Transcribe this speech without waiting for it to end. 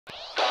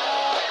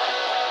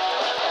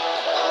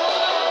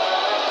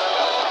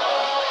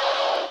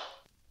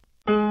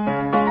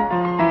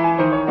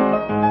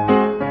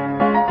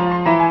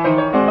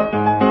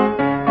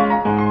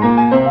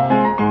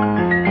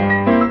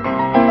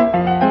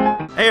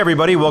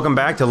everybody, welcome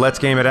back to Let's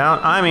Game It Out.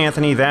 I'm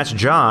Anthony, that's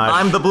Josh.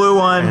 I'm the blue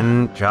one.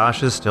 And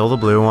Josh is still the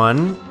blue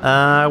one.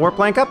 We're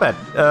playing Cuphead.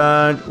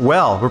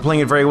 We're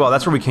playing it very well.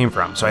 That's where we came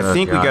from. So I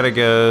think we gotta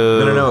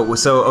go... No.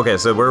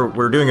 So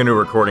we're doing a new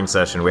recording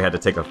session. We had to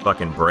take a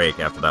fucking break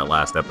after that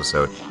last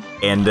episode.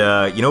 And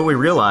you know what we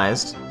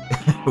realized?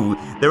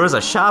 There was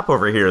a shop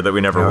over here that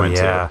we never went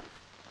to.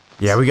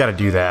 Yeah, we gotta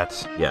do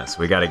that. Yes,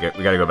 we gotta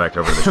go back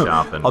over to the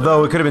shop. And,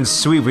 although it could have been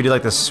sweet if we did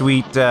like the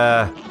sweet...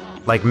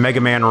 like Mega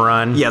Man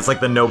run. Yeah, it's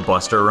like the No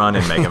Buster run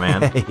in Mega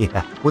Man.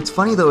 Yeah. What's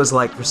funny though is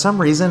like for some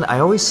reason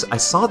I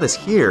saw this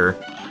here,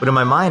 but in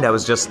my mind I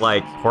was just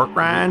like pork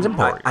rinds and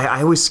pork.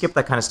 I always skip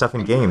that kind of stuff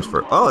in games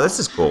for this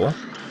is cool.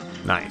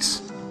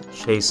 Nice.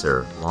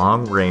 Chaser,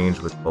 long range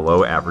with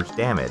below average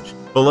damage.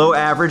 Below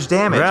average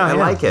damage. Yeah, I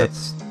like it.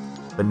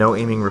 But no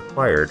aiming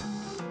required.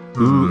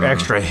 Ooh,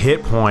 extra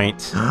hit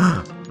point.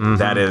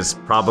 That is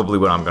probably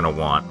what I'm gonna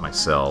want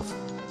myself.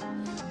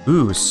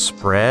 Ooh,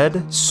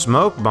 spread,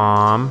 smoke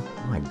bomb.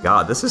 Oh my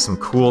god, this is some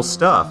cool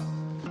stuff.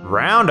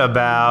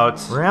 Roundabout.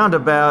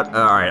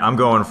 All right, I'm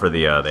going for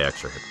the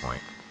extra hit point.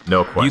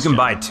 No question. You can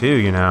buy two,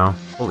 you know.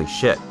 Holy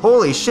shit!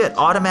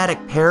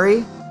 Automatic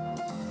parry.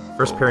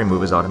 First parry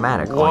move is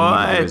automatic. What? All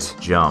you need to do is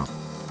jump.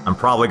 I'm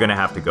probably gonna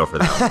have to go for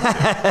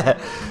that one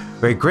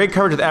too. Great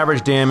coverage with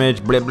average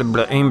damage. Blah, blah,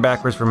 blah. Aim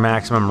backwards for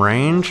maximum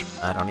range.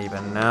 I don't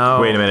even know.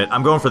 Wait a minute.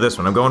 I'm going for this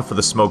one. I'm going for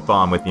the smoke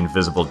bomb with the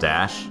invisible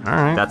dash. All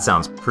right. That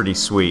sounds pretty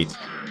sweet.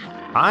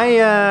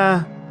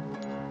 I'm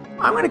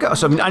gonna go.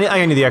 So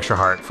I need the extra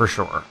heart for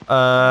sure.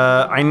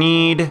 I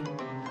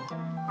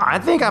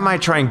think I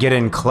might try and get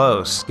in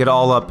close. Get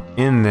all up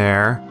in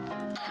there.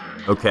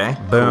 Okay.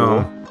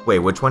 Boom. Cool. Wait,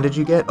 which one did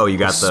you get? Oh, you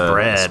got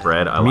the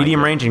spread.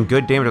 Medium range and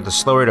good damage with a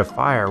slow rate of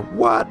fire.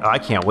 What? I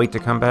can't wait to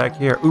come back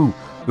here.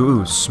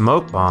 Ooh,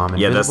 smoke bomb.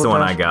 Yeah, that's the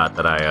one I got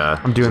that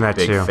I'm doing that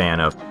big too. Fan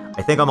of.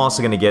 I think I'm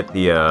also gonna get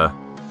the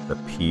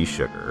pea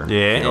sugar.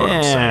 Yeah, you know what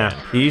I'm saying?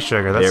 Pea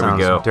sugar. That sounds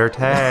we go.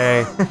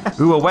 dirty.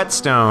 Ooh, a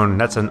whetstone.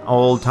 That's an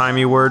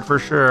old-timey word for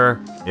sure.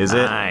 Is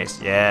it?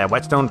 Nice. Yeah,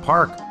 Whetstone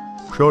Park.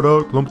 Shut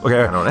up.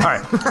 Okay. All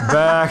right.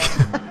 Back.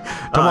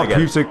 Come on,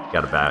 music.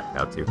 Got to back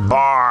out too.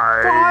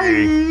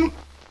 Bye.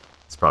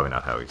 It's probably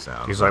not how he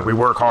sounds. He's like, we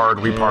work hard,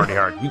 we party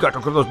hard. You got to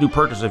equip those new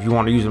purchases if you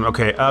want to use them.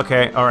 Okay, all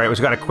right, we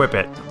just got to equip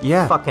it.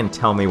 Yeah. Fucking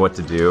tell me what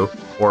to do.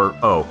 Or,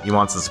 he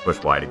wants us to push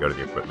Y to go to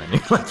the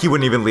equipment. Like, he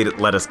wouldn't even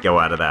let us go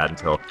out of that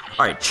until...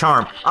 All right,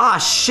 charm. Ah,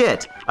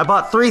 shit! I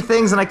bought 3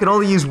 things and I can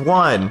only use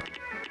 1.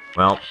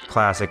 Well...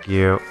 Classic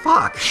you.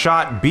 Fuck!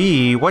 Shot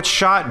B? What's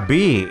shot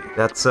B?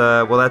 That's,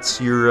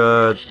 that's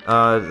your,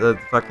 the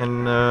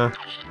fucking,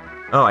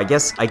 I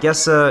guess,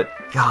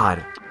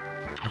 God...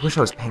 I wish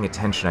I was paying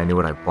attention. I knew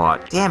what I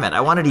bought. Damn it!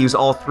 I wanted to use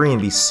all 3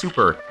 and be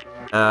super.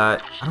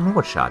 I don't know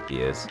what shot B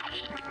is.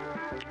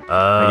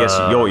 I guess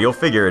you'll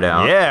figure it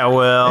out. Yeah,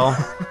 well,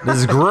 this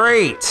is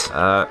great.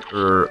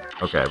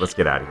 Okay, let's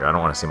get out of here. I don't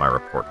want to see my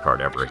report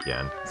card ever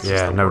again.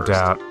 Yeah, no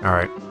doubt. All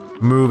right,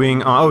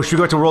 moving on. Oh, should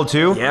we go to World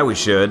 2? Yeah, we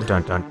should.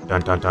 Dun dun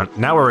dun dun dun.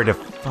 Now we're ready to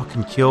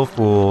fucking kill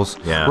fools.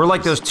 Yeah. We're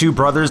like those 2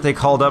 brothers they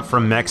called up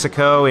from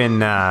Mexico in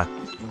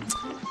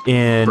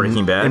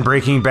Breaking Bad? In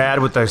Breaking Bad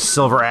with the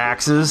silver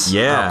axes.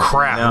 Yeah. Oh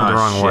crap, I went the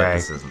wrong way.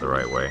 This isn't the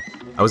right way.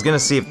 I was gonna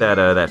see if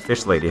that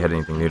fish lady had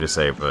anything new to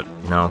say, but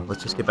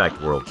let's just get back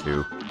to World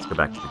 2. Let's go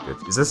back to the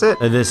goods. Is this it?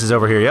 This is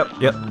over here. Yep.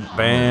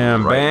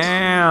 Bam, Right.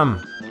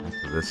 bam.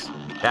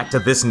 Back to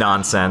this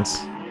nonsense.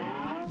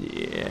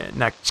 Yeah.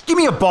 Now, just give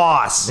me a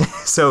boss.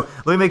 So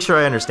let me make sure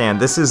I understand.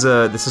 This is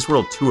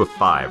World 2 of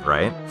 5,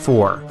 right?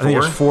 4. I think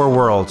there's 4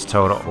 worlds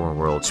total. 4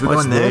 worlds. Should we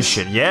What's go in this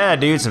shit? Yeah,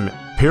 dude, some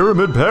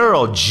Pyramid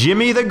Peril,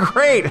 Jimmy the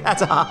Great.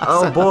 That's awesome.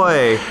 Oh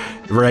boy.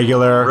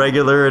 Regular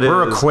it is.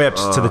 We're equipped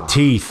to the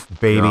teeth,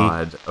 baby.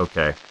 God.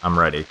 Okay, I'm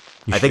ready.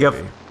 I think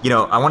should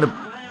I want to.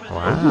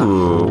 Wow.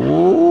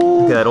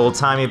 Ooh. Look at that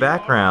old-timey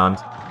background.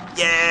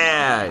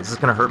 Yeah. Is this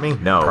gonna hurt me?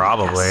 No.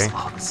 Probably. Yes.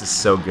 Oh, this is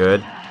so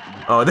good.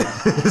 Oh,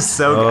 this is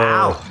so good.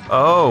 Ow.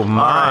 Oh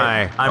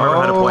my. Right. I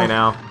remember how to play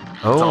now.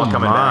 It's all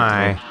coming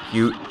back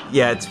to me.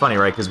 Yeah, it's funny,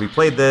 right? Because we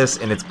played this,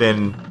 and it's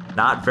been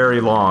not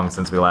very long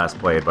since we last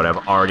played, but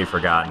I've already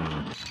forgotten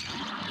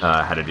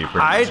how to do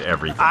pretty much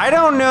everything. I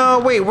don't know.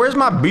 Wait, where's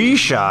my B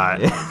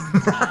shot?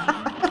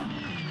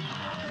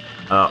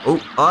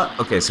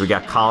 Okay, so we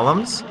got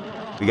columns.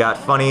 We got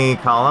funny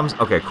columns.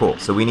 Okay, cool.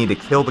 So we need to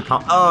kill the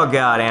column. Oh,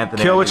 God,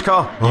 Anthony. Kill which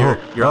column?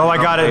 You're I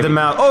got it in the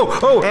mouth. I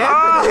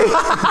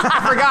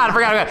forgot.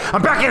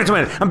 I'm back in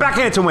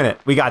it to win it.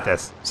 We got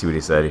this. See what he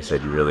said? He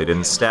said you really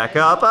didn't stack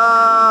up.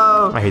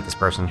 Oh! I hate this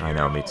person. I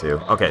know, me too.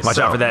 Okay, Watch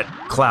out for that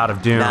cloud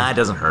of doom. Nah, it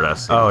doesn't hurt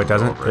us. Oh, it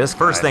doesn't? This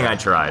first thing I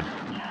tried.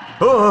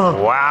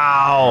 Oh!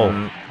 Wow.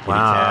 Kitty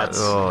cats.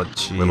 Oh,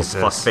 Jesus. Little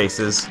fuck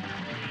faces.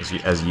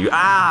 As you.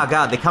 Ah,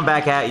 God, they come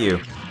back at you.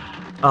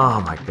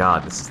 Oh, my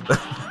God. This is...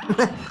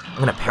 I'm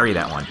gonna parry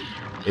that one.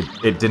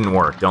 It didn't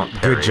work. Don't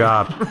parry. Good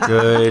job.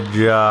 Good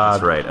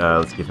job. That's right.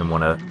 Let's give him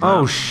one of...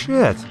 Oh,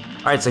 shit.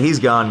 All right, so he's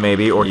gone,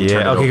 maybe, or he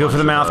turned it okay, over go for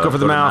the mouth, go for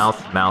the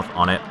mouth. Mouth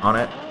on it.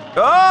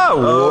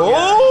 Oh,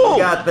 whoa!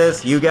 You got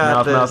this. You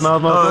got this.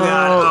 Mouth, oh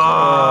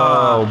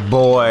God. Oh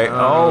boy.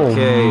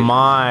 Okay. Oh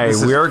my.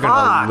 This is We're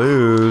gonna fuck.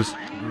 lose.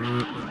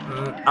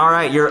 All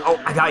right, you're. Oh,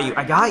 I got you.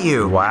 I got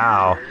you.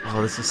 Wow.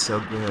 Oh, this is so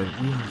good.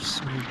 We are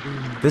so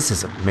good. This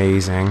is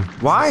amazing.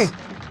 Why?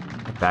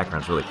 The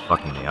background's really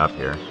fucking me up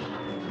here.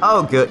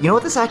 Oh, good. You know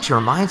what this actually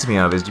reminds me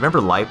of is, do you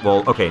remember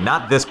Well, okay,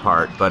 not this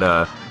part, but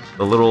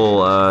the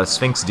little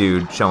Sphinx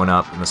dude showing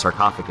up in the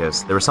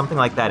sarcophagus. There was something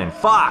like that in.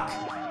 Fuck.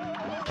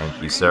 Thank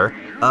you, sir.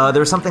 There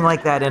was something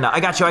like that in. I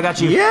got you. I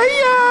got you.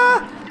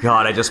 Yeah.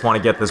 God, I just want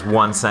to get this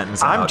one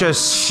sentence out. I'm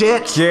just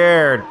shit.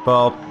 scared.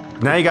 Well,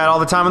 now you got all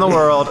the time in the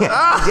world.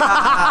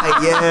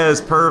 Yeah,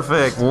 yes,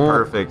 perfect,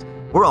 perfect.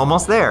 We're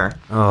almost there.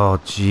 Oh,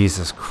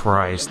 Jesus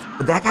Christ.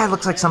 But that guy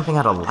looks like something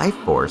out of Life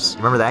Force.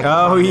 Remember that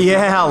guy? Oh,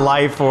 yeah,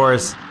 Life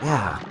Force.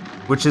 Yeah.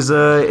 Which is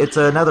it's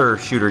another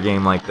shooter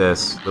game like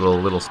this.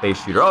 Little space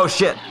shooter. Oh,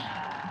 shit.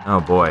 Oh,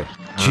 boy.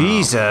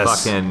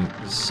 Jesus. Fucking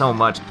so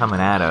much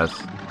coming at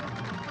us.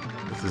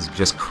 This is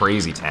just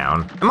crazy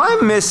town. Am I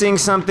missing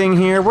something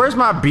here? Where's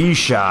my B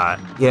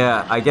shot?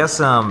 Yeah, I guess, is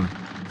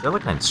there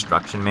like an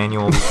instruction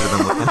manual we should have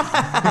been looking?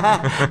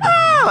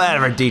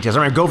 Whatever details.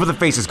 All right, go for the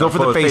faces. Go for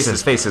the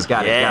faces. Faces.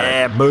 Got it.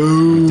 Yeah, Got it.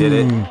 boom. We did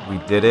it. We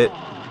did it.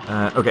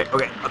 Okay.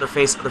 Other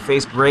face.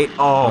 Great.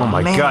 Oh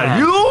my man. God.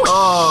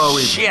 You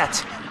we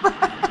shit.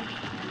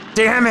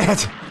 Damn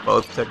it.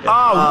 both took it.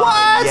 Oh,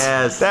 what?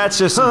 Yes. That's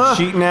just some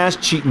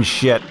cheating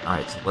shit. All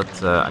right. So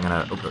let's. I'm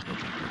gonna. Okay.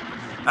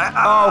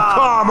 Oh,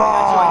 come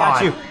on. I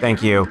got you.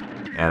 Thank you.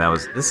 Yeah,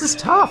 this is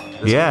tough.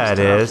 Yeah, it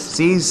is.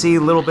 See, a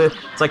little bit.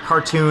 It's like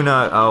cartoon.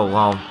 Oh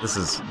well, this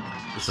is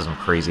some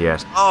crazy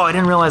ass. Oh, I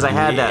didn't realize I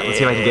had that. Let's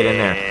see if I can get in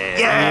there.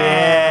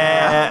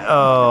 Yeah.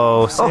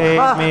 Oh, save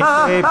me,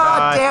 save me.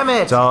 Damn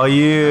it. It's all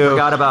you. I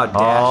forgot about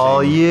dashing.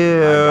 All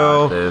you.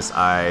 I got this.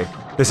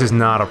 This is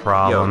not a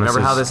problem. Yo, remember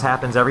how this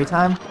happens every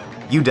time?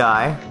 You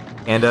die,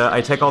 and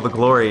I take all the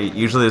glory.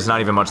 Usually, there's not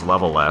even much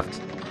level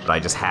left. But I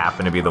just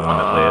happen to be the one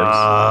that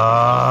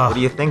lives. What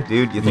do you think,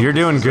 dude? You think you're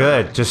doing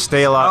good. Just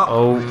stay alive.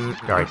 Oh,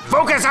 all right.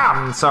 Focus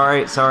up!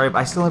 Sorry.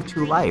 I still have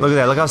 2 life. Look at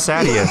that. Look how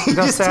sad he is. Look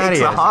how sad he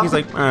is. He's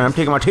like, I'm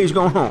taking my tea. He's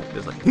going home.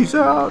 He's like, peace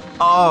out.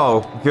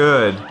 Oh,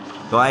 good.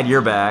 Glad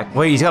you're back.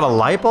 Wait, he's got a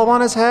light bulb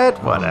on his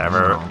head?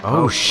 Whatever. no.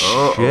 Oh,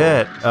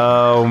 shit.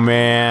 Oh,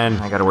 man.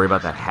 I gotta worry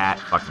about that hat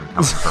fucking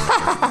coming from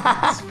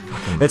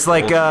me. It's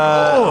like,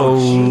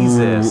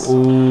 Jesus.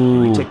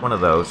 Ooh. You take one of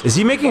those. Is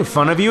he making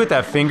fun of you with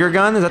that finger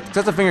gun?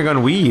 That's a finger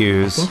gun we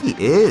use. I think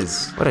he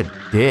is. What a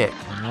dick.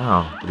 I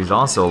know, but he's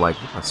also like,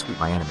 look how sweet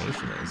my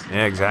animation is.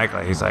 Yeah,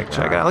 exactly. He's like,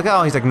 check out. Look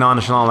how he's like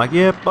nonchalant. Like,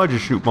 yep, I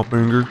just shoot my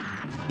finger.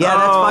 Yeah,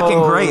 that's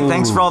fucking great.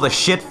 Thanks for all the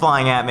shit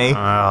flying at me.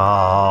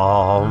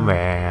 Oh,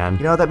 man.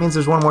 You know, that means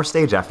there's one more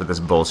stage after this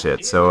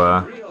bullshit, so,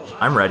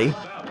 I'm ready.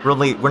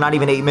 We're not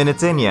even 8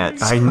 minutes in yet.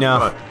 So, I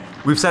know.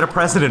 We've set a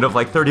precedent of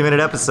like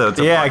 30-minute episodes.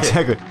 So yeah,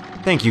 exactly.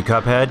 Thank you,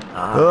 Cuphead.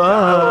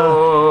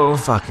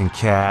 Fucking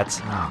cats.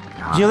 Oh,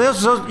 God. You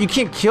know, you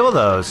can't kill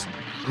those.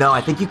 No,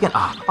 I think you can.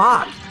 Oh,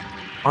 fuck.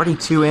 Already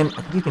 2 in.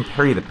 I think you can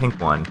parry the pink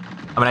one.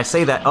 I mean, I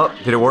say that. Oh,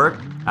 did it work?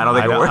 I don't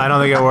think it worked. I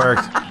don't think it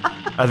worked.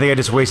 I think I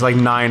just wasted like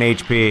 9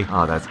 HP.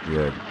 Oh, that's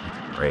good.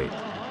 That's great.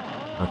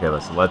 Okay,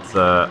 let's.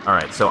 All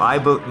right, so I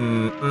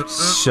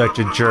Such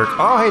a jerk.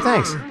 Oh, hey,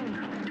 thanks.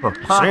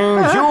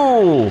 Thank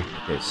you.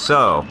 Okay,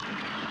 so.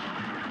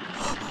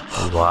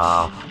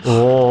 Wow.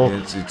 Oh.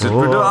 Got you.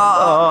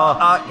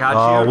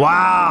 Oh,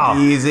 wow.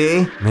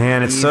 Easy.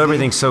 Man, it's so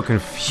everything's so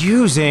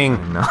confusing.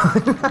 No.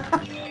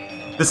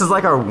 This is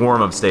like our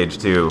warm-up stage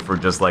too for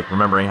just like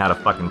remembering how to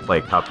fucking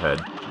play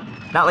Cuphead.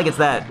 Not like it's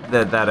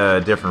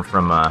that different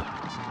from.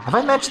 Have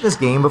I mentioned this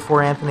game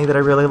before, Anthony? That I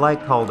really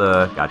like called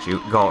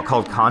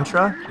called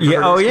Contra.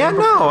 Yeah. Oh yeah.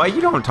 No, you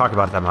don't talk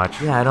about it that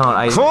much. Yeah, I don't.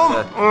 I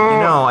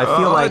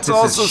feel like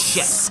this is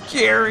shit.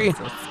 Scary.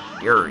 So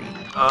scary.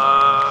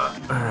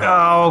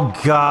 Oh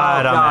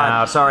God, I'm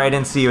out. Sorry, I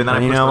didn't see you. And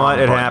then you know what?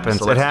 It happens.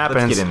 So it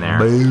happens. Let's get in there.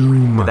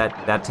 Boom. Did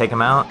that take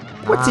him out?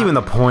 What's even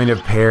the point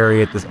of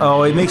parry at this?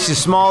 Oh, it makes you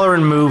smaller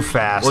and move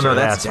faster. Well, no,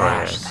 that's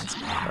dash. That's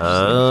dash.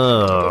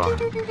 Oh.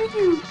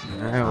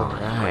 All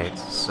right.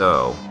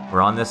 So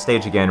we're on this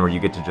stage again where you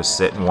get to just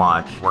sit and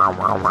watch.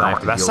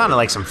 That sounded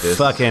like some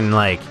fucking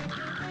like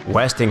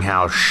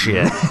Westinghouse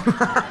shit.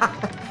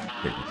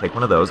 Here, you take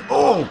one of those.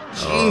 Oh,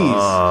 jeez.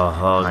 Oh,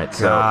 all right,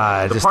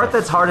 God. So the part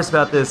that's hardest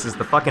about this is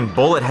the fucking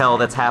bullet hell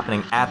that's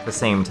happening at the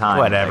same time.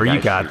 Whatever,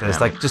 you got this.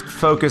 Like, just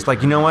focus.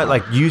 Like, you know what?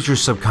 Like, use your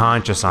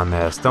subconscious on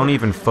this. Don't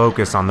even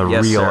focus on the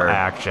real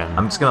action.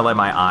 I'm just gonna let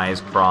my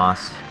eyes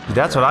cross.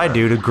 That's what I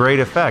do to great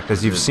effect,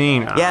 as you've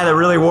seen. Yeah, that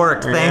really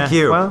worked. Thank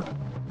you. Well,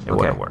 it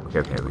would have worked.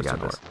 Okay, we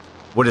got this.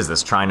 What is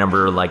this? Try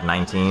number like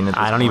 19?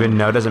 I don't even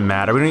know. It doesn't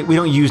matter. We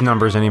don't use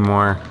numbers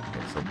anymore.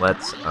 Okay, so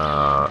let's.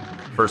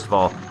 First of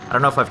all, I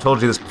don't know if I've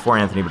told you this before,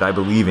 Anthony, but I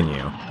believe in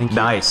you. Thank you.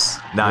 Nice.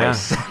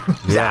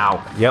 Yeah.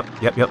 Yep.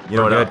 You know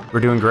We're what? We're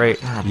doing great.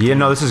 God, yeah,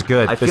 no, this is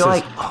good. I feel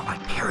like, I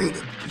parried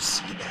it. Did you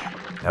see that?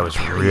 That was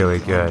really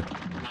good.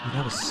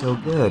 That was so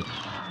good.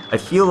 I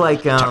feel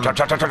like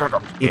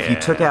if you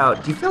took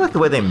out, do you feel like the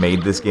way they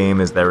made this game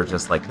is they were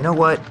just like, you know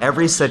what?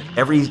 Every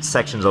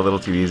section's a little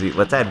too easy.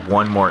 Let's add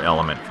one more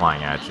element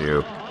flying at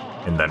you,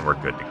 and then we're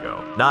good to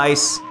go.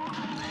 Nice.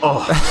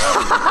 Oh,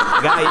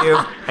 got you.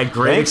 At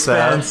great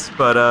expense,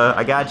 but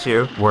I got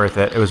you. Worth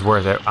it. It was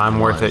worth it. I'm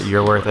worth it.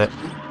 You're worth it.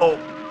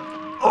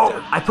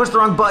 Oh, I pushed the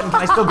wrong button.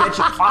 Can I still get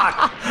you?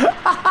 Fuck.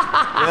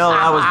 Well,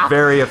 that was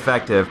very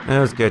effective. That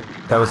was good.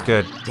 That was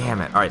good.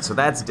 Damn it. All right, so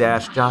that's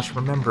dash. Josh,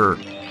 remember,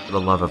 for the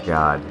love of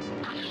God,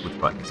 which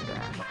button is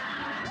dash?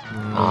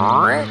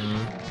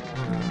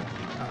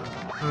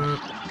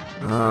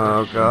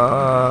 Oh,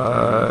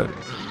 God.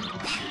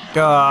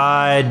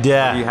 God.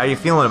 How you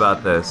feeling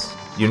about this?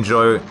 You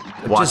enjoy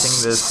watching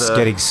Just this?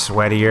 getting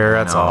sweatier,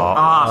 that's all.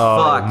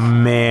 Ah, fuck.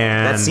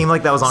 Man. That seemed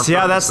like that was on See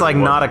how purpose, that's but like it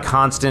not a wasn't.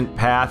 constant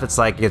path? It's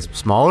like it's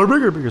smaller,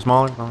 bigger,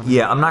 smaller.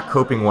 Yeah, I'm not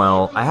coping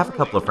well. I have a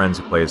couple of friends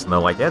who play this, and they're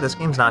like, yeah, this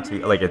game's not too...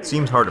 Like, it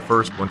seems hard at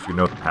first once you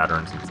know the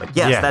patterns. It's like,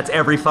 yes, Yeah. that's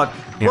every fuck...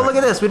 Yeah. Well, look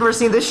at this. We've never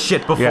seen this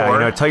shit before. Yeah, you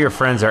know, tell your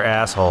friends they're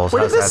assholes.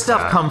 Where did How's this that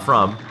stuff sound? come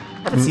from?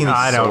 I haven't seen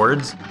I these don't-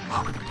 swords.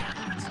 Oh, we can carry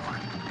that sword.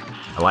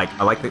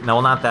 I like the...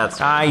 No, not that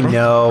sword. I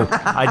know.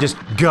 I just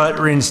gut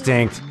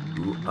instinct.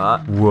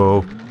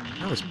 Whoa.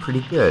 That was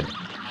pretty good.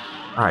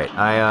 All right,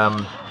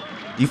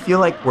 do you feel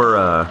like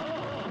we're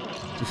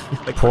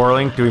Doing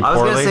poorly? I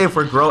was gonna say if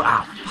we're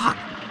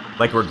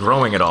like we're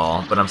growing at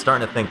all, but I'm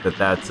starting to think that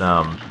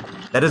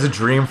that is a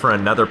dream for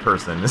another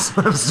person. Is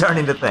what I'm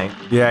starting to think.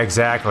 Yeah,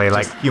 exactly.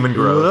 Just Like human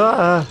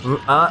growth. You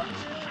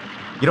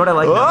know what I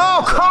like?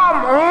 Oh,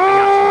 come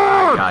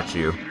I on! got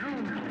you.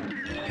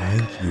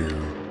 Thank you.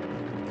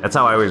 That's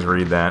how I always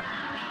read that.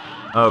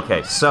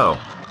 Okay, so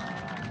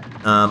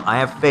I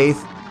have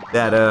faith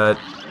that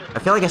I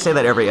feel like I say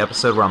that every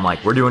episode where I'm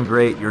like, we're doing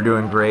great, you're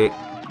doing great.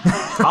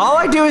 All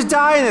I do is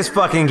die in this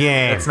fucking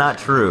game. That's not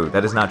true.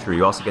 That is not true.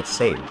 You also get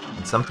saved.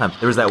 And sometimes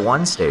there was that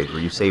one stage where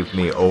you saved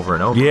me over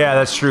and over. Yeah,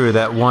 that's true.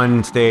 That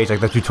one stage, like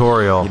the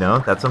tutorial. You know,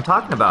 that's what I'm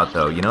talking about,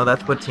 though. You know,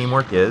 that's what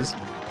teamwork is.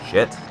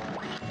 Shit.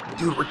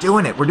 Dude, we're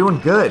doing it. We're doing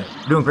good.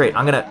 We're doing great.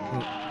 I'm gonna...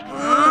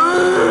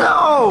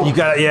 No! You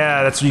got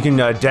yeah. That's you can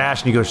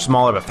dash and you go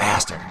smaller but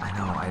faster. I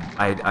know.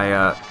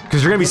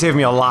 Because you're gonna be saving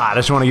me a lot. I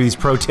just want to give you these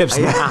pro tips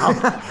now.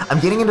 I'm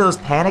getting into those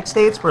panic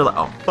states where, like,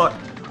 oh fuck,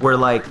 where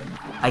like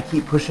I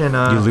keep pushing.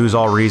 You lose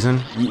all reason.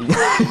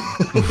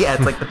 Yeah,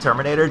 it's like the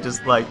Terminator,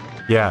 just like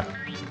Yeah.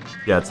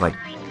 it's like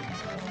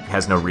he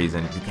has no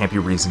reason. He can't be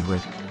reasoned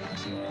with.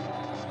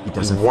 He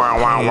doesn't. Wow,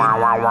 wow, wow,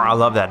 wow, wow. I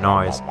love that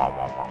noise.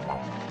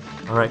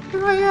 All right,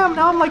 here I am.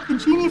 Now I'm like the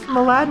genie from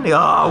Aladdin.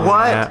 Oh,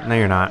 what? Yeah, no,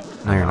 you're not.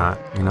 No, you're not.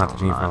 You're not the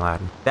genie from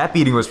Aladdin. That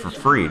beating was for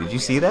free. Did you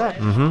see that?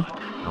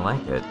 Mm-hmm. I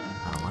like it.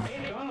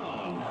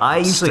 I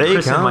usually Stay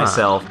christen calm.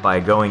 myself by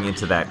going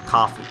into that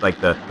coffee, like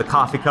the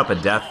coffee cup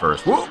of death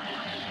first. Whoa!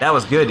 That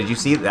was good. Did you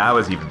see? That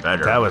was even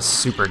better. That was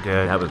super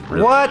good. That was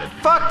really what? good.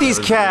 Fuck these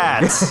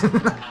cats!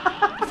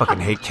 Fucking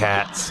hate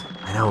cats.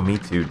 I know, me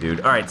too,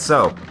 dude. All right,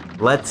 so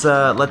let's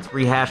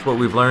rehash what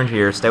we've learned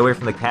here. Stay away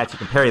from the cats. You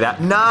can parry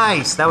that.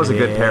 Nice. That was a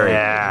good parry.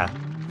 Yeah.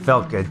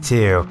 Felt good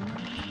too.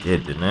 It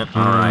did, didn't it?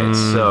 All right,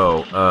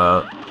 so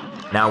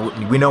now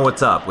we know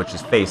what's up, which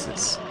is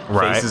faces.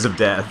 Right. Faces of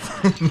death.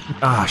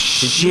 Oh Did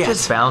shit! you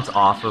just bounce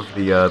off of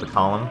the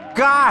column?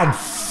 God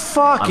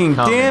fucking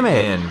I'm damn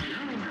it! coming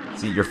in.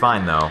 See, you're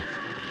fine though,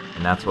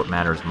 and that's what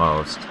matters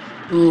most.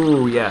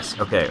 Ooh, yes.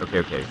 Okay.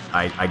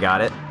 I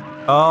got it.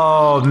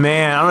 Oh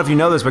man, I don't know if you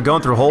know this, but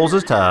going through holes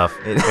is tough.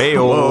 Hey,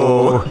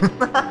 Whoa.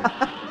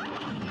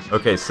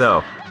 Okay,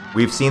 so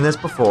we've seen this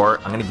before.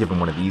 I'm gonna give him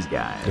one of these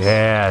guys.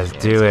 Yeah, let's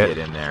do let's it.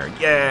 Get in there.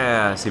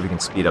 Yeah. See if we can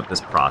speed up this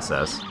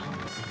process.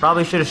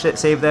 Probably should have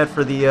saved that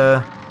for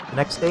the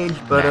next stage,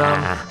 but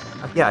Nah.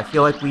 yeah, I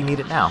feel like we need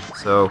it now.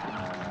 So,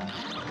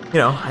 you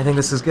know, I think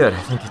this is good. I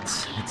think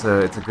it's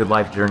a good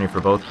life journey for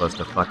both of us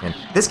to fucking.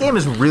 This game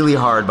is really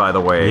hard, by the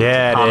way.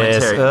 Yeah, it commentary.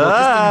 is. Well,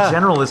 just in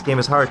general, this game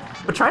is hard.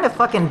 But trying to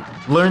fucking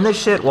learn this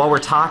shit while we're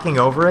talking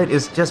over it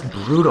is just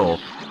brutal.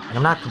 And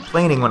I'm not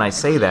complaining when I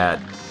say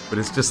that, but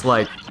it's just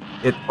like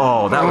it.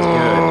 Oh, that was good.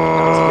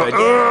 That was good.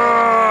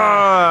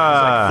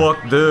 Yeah. It's like,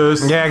 fuck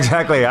this. Yeah,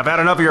 exactly. I've had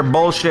enough of your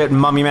bullshit,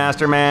 Mummy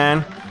Master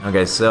Man.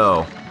 Okay,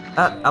 so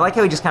I like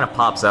how he just kind of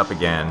pops up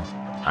again.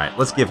 All right,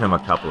 let's give him a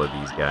couple of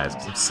these guys,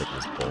 'cause I'm sick of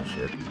this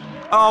bullshit.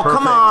 Oh, Perfect.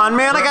 come on,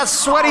 man. I got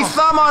sweaty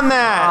thumb on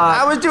that.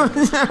 I was doing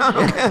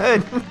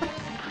good.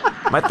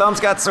 My thumb's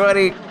got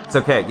sweaty. It's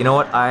okay. You know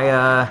what?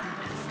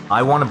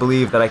 I want to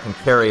believe that I can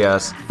carry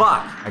us.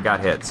 Fuck! I got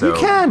hit, so... You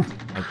can.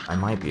 I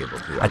might be able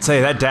to. I tell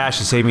you, that dash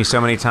has saved me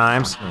so many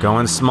times.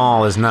 Going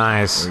small is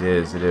nice. It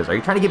is, it is. Are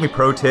you trying to give me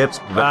pro tips?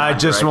 I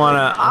just want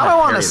to, I don't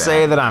want to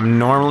say that I'm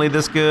normally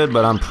this good,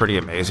 but I'm pretty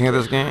amazing at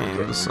this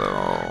game, so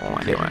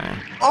anyway.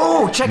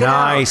 Oh, check it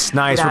out! Nice,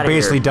 nice. Get We're outta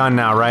basically here. done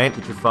now, right?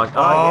 Get your fuck...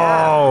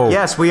 Oh.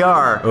 yeah. Yes, we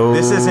are.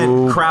 This isn't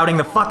Oh. crowding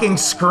the fucking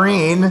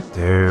screen.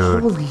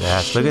 Dude, Holy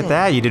yes, look shit. at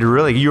that. You did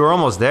really, you were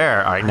almost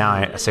there. All right, now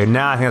I think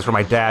that's where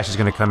my dash is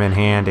going to come in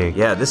handy.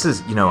 Yeah, this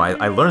is, you know,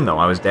 I learned though.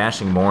 I was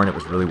dashing more and it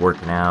was really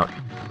working out.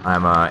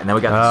 And then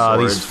we got the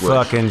swords. These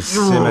fucking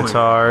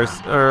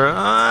scimitars.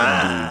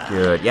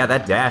 Good. Yeah,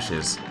 that dash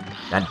is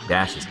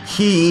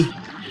key.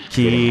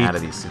 Getting out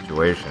of these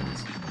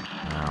situations.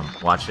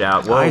 Watch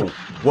out. Whoa.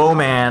 Whoa,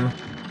 man.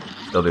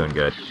 Still doing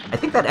good. I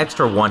think that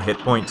extra 1 hit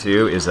point,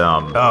 too, is,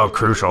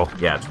 crucial.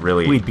 Yeah, it's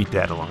really... We'd be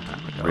dead a long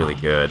time ago. Really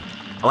good.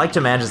 I like to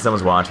imagine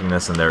someone's watching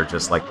this and they're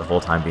just, like, the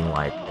whole time being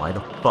like, why the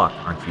fuck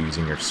aren't you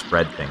using your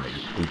spread thing that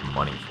you paid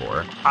money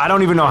for? I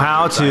don't even know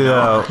how to,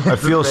 though. I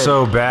feel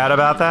so bad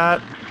about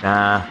that.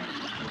 Nah.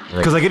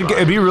 Because, like,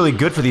 it'd be really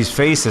good for these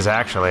faces,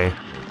 actually.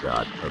 Oh,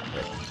 God.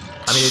 Okay.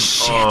 I mean,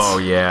 oh,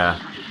 yeah.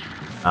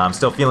 I'm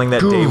still feeling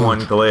that day one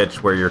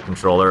glitch where your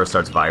controller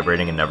starts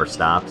vibrating and never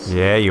stops.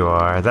 Yeah, you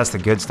are. That's the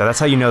good stuff. That's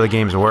how you know the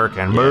game's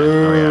working. Yeah.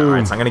 Oh, yeah. All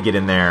right, so I'm going to get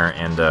in there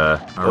and, all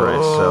right,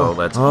 so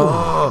let's...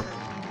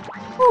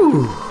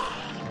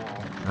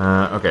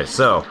 okay,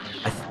 so,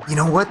 you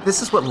know what?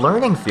 This is what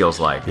learning feels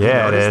like.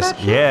 Yeah, it is.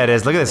 Yeah, it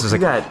is. Look at this. You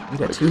got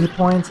 2 hit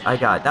points. I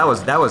got... That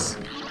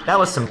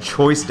was some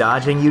choice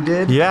dodging you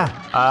did. Yeah.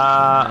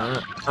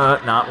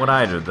 Not what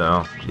I did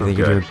though. You think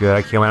you're doing good?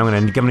 I can't wait.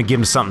 I'm gonna give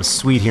him something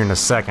sweet here in a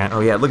second. Oh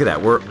yeah, look at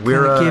that. We're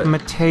gonna give him a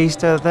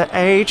taste of the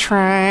A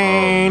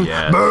train. Oh,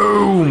 yes.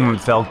 Boom!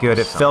 It felt good.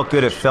 It felt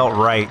good. It felt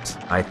right.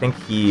 I think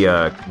he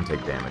couldn't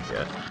take damage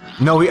yet.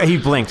 No, he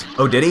blinked.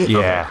 Oh, did he?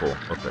 Yeah. Okay, cool.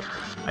 Okay.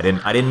 I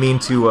didn't mean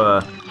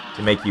to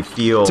make you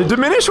feel to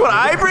diminish what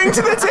I bring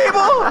to the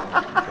table.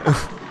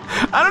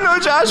 I don't know,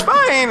 Josh.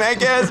 Fine, I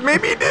guess.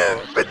 Maybe you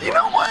didn't, but you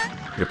know what?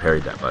 You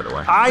parried that, by the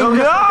way. I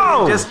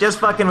know! Just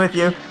fucking with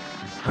you.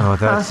 Oh,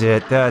 that's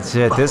it.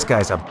 This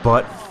guy's a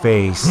butt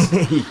face.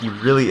 He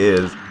really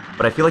is.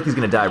 But I feel like he's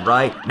gonna die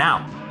right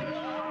now.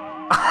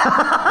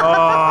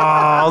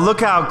 Oh, look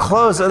how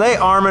close. Are they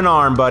arm in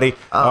arm, buddy?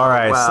 All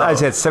right, wow. I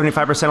said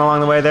 75% along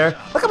the way there.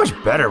 Look how much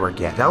better we're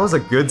getting. That was a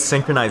good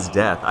synchronized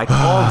death. I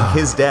called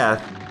his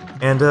death,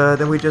 and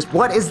then we just...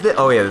 What is this?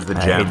 Oh, yeah, this is the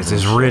gem. This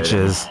is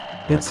riches.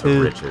 It's his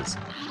riches.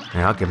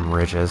 Yeah, I'll give him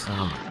riches.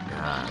 Oh, my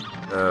God.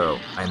 Oh,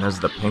 and those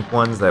are the pink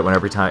ones that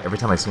every time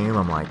I see them,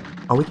 I'm like,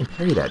 oh, we can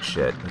parry that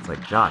shit. It's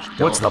like, Josh,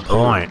 what's the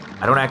point?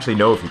 I don't actually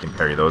know if you can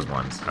parry those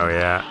ones. Oh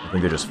yeah. I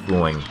think they're just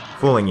fooling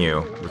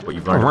you with what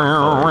you've learned.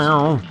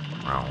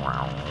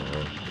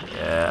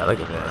 Yeah, look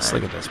at this.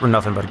 Look at this. We're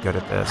nothing but good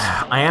at this.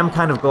 I am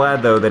kind of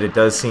glad though that it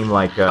does seem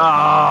like.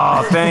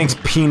 Oh, thanks,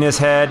 penis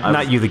head.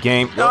 Not you, the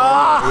game.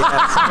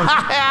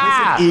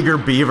 Yeah, eager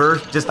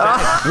beaver. Just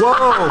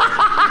whoa.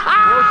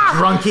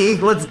 Drunky,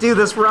 let's do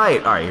this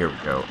right. All right, here we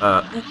go.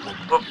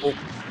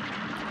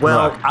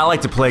 Well, look, I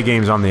like to play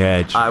games on the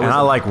edge, and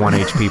I like 1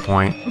 HP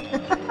point.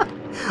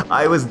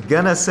 I was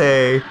gonna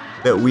say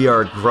that we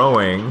are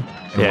growing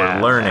and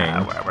we're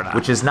learning,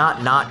 which is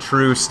not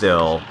true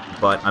still.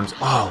 But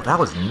oh, that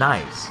was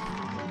nice.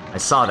 I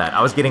saw that.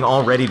 I was getting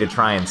all ready to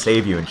try and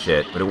save you and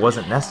shit, but it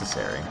wasn't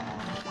necessary.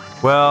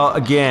 Well,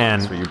 again,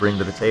 that's what you bring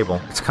to the table.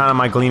 It's kind of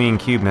my gleaming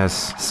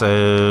cubeness,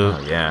 so.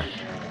 Oh yeah.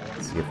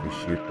 See if we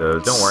shoot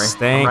those. Don't worry.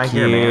 Thank right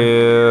you.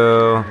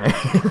 Here,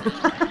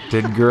 man.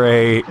 Did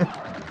great.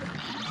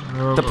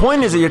 The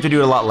point is that you have to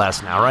do it a lot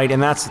less now, right? And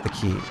that's the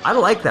key. I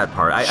like that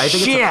part. I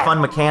think it's a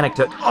fun mechanic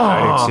to.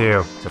 I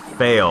do too. To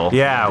fail.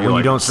 Yeah, when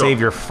you don't save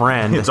your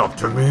friend. It's up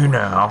to me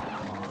now.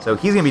 So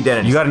he's gonna be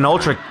dead. You got an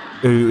ultra.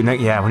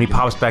 Yeah, when he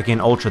pops back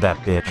in, ultra that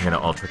bitch. I'm gonna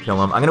ultra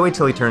kill him. I'm gonna wait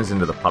till he turns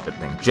into the puppet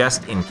thing,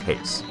 just in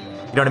case.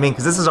 You know what I mean?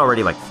 Because this is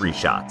already like 3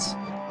 shots.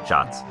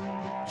 Shots.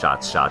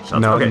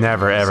 No, okay.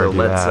 Never ever do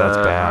that. That's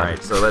bad. All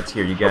right, so let's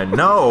hear you get.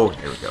 No.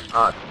 Here we go.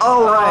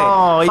 Oh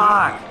right.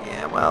 Fuck.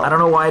 Yeah. Well. I don't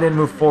know why I didn't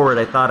move forward.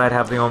 I thought I'd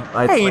have the.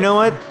 Hey, you know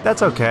what?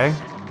 That's okay.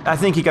 I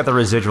think he got the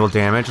residual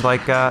damage.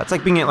 Like it's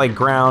like being at like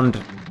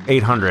ground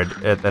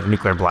 800 at a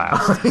nuclear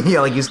blast. Yeah,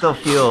 like you still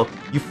feel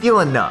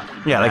enough.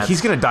 Yeah, like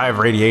he's gonna die of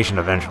radiation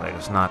eventually.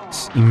 It's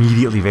not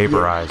immediately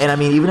vaporized. Yeah. And I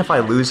mean, even if I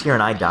lose here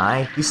and I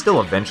die, he's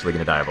still eventually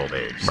gonna die of old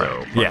age.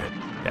 So right.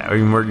 Yeah. I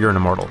mean, you're an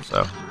immortal,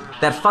 so.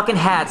 That fucking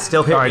hat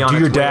still hit me on its way out. All right,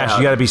 do your dash.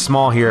 You gotta be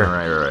small here. All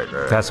right.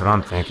 That's what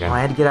I'm thinking. Well, I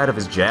had to get out of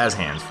his jazz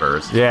hands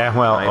first. Yeah,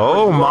 well,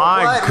 oh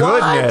my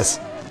goodness.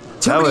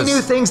 Too many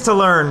new things to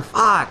learn.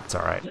 Fuck.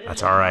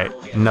 That's all right.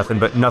 Nothing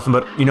but,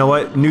 you know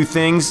what? New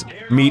things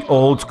meet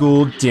old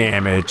school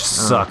damage,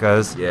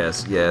 suckers.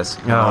 Yes.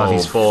 Oh,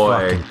 these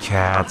fucking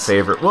cats. My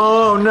favorite.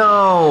 Whoa,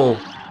 no.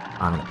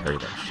 I'm gonna parry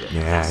that shit.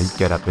 Yeah, you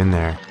get up in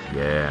there.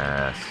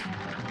 Yes.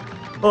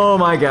 Oh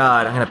my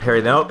God, I'm gonna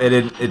parry. Nope,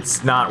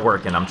 it's not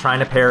working. I'm trying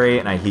to parry,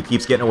 and he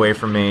keeps getting away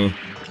from me,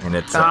 and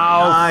it's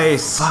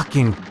nice.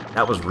 Fucking.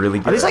 That was really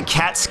good. Are these like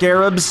cat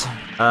scarabs?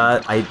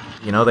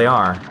 You know they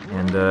are,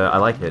 and I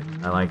like it.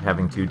 I like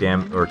having 2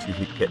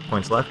 hit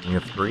points left, and you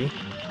have 3.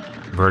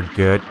 We're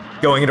good.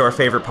 Going into our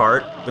favorite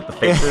part with the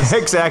faces.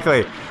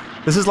 Exactly.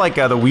 This is like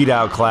the weed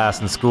out class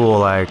in school.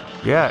 Like,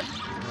 yeah.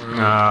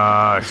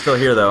 Still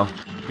here though.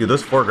 Dude,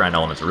 those foreground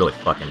elements are really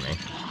fucking me.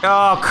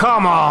 Oh,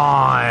 come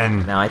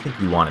on! Now, I think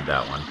you wanted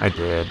that one. I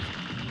did.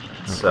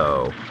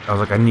 So... I was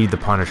like, I need the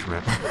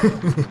punishment.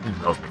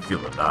 Makes me feel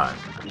alive.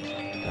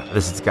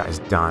 This guy's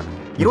done.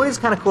 You know what is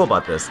kind of cool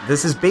about this?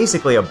 This is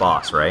basically a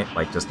boss, right?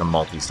 Like, just a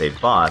multi-stage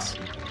boss.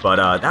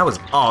 But that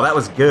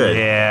was good.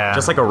 Yeah.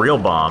 Just like a real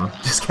bomb.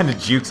 Just kind of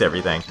jukes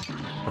everything.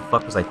 What the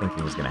fuck was I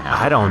thinking was gonna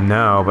happen? I don't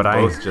know, but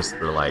Both just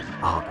were like,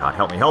 oh god,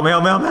 help me, help me,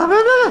 help me, help me, help me,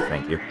 help me.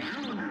 Thank you.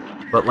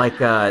 But like,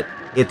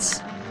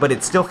 but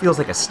it still feels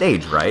like a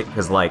stage, right?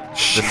 Because like,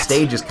 the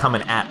stage is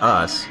coming at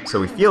us, so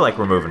we feel like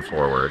we're moving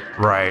forward.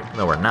 Right.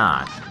 No, we're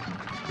not.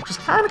 Which is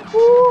kind of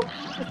cool,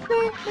 I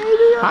think,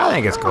 maybe. I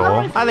think it's cool.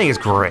 I think it's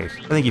great.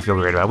 I think you feel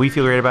great about it. We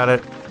feel great about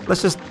it.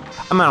 Let's just,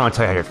 I don't want to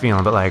tell you how you're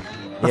feeling, but like,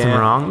 nothing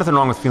wrong. Nothing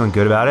wrong with feeling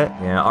good about it.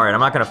 Yeah, alright,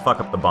 I'm not gonna fuck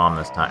up the bomb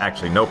this time.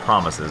 Actually, no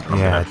promises, but I'm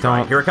gonna try.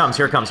 Don't. Here it comes,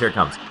 here it comes, here it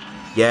comes.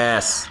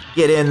 Yes,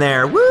 get in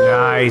there, woo!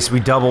 Nice, we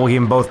double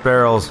him both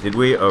barrels. Did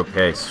we?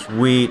 Okay,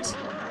 sweet.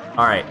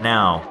 Alright,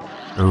 now.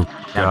 Oh,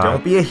 Now,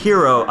 don't be a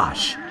hero.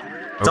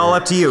 It's all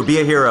up to you. Be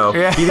a hero.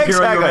 Yeah, be the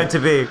hero exactly. you're meant to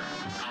be.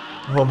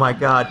 Oh my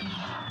god.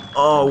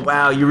 Oh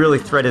wow, you really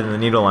threaded the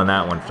needle on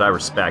that one, which I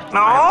respect.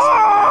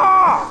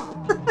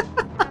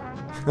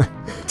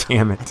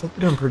 Damn I it. think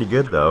you're doing pretty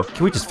good though.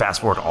 Can we just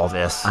fast forward all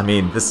this? I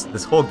mean,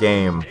 this whole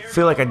game. I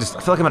feel like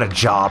I'm at a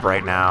job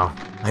right now.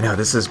 I know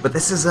this is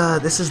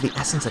the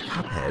essence of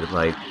Cuphead.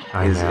 Like,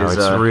 I know,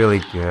 it's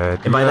really good.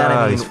 And by that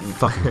I mean these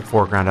fucking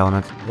foreground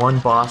elements. one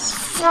boss.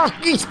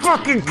 Fuck these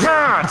fucking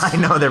cats! I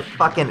know, they're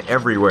fucking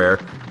everywhere.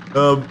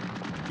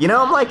 You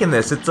know, I'm liking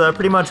this. It's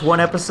pretty much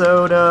one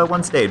episode,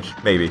 one stage,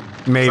 maybe.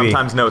 Maybe.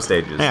 Sometimes no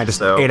stages. Yeah, just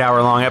so.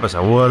 8-hour long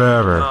episode,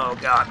 whatever. Oh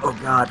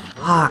god,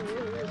 fuck.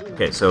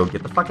 Okay, so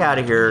get the fuck out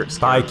of here.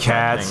 Bye,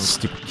 cats.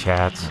 Stupid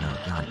cats. Oh,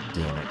 god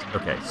damn it.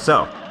 Okay,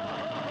 so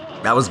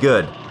that was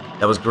good.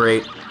 That was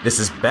great. This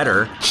is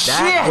better.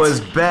 That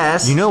was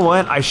best. You know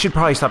what? I should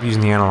probably stop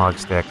using the analog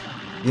stick.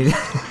 You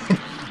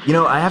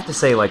know, I have to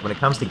say, like, when it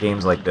comes to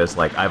games like this,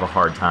 like, I have a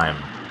hard time.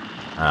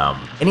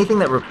 Anything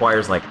that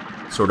requires, like,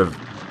 sort of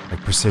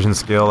Like precision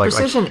skill, like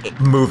precision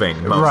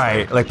moving, mostly.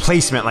 Right, like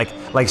placement,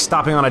 like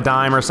stopping on a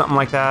dime or something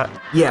like that.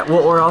 Yeah, well,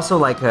 or also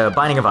like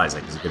Binding of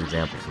Isaac is a good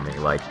example for me.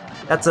 Like,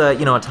 that's a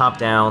a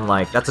top-down,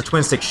 like, that's a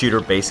twin-stick shooter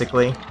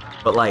basically.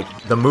 But like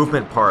the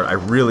movement part, I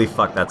really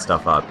fuck that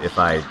stuff up if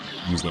I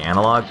use the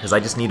analog because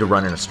I just need to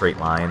run in a straight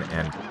line.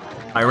 And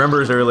I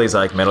remember as early as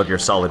like Metal Gear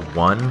Solid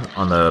 1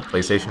 on the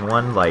PlayStation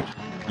 1, like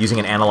using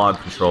an analog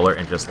controller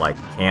and just like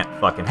can't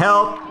fucking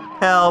help,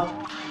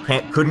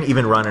 couldn't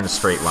even run in a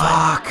straight line.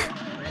 Fuck.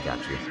 I got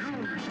you.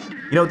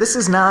 You know, this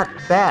is not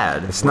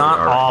bad. It's not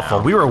awful.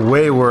 We were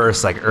way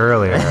worse like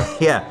earlier.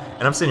 Yeah,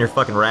 and I'm sitting here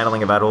fucking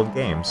rattling about old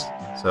games.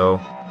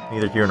 So,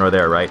 neither here nor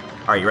there, right?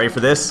 Are you ready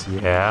for this?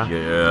 Yeah.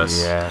 Yes.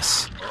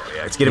 Yes. Oh,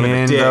 yeah, let's get him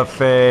in the dick.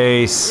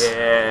 face.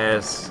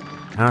 Yes.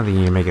 I don't think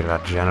you can make it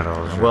about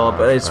genitals. Well,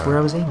 but it's where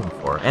I was aiming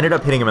for. Ended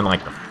up hitting him in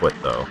like the foot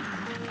though.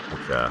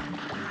 Which,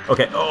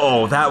 okay.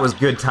 Oh, that was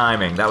good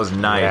timing. That was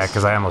nice. Yeah,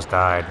 because I almost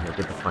died. Yeah,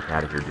 get the fuck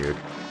out of here, dude.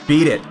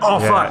 Beat it. Oh,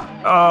 Yeah. fuck.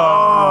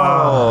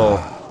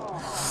 Oh.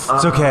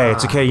 It's okay.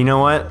 It's okay. You know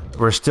what?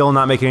 We're still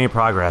not making any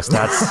progress.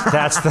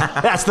 That's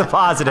the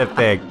positive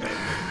thing.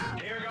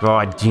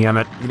 God damn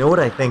it! You know what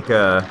I think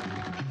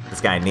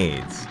this guy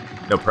needs?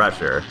 No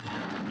pressure.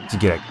 To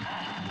get it.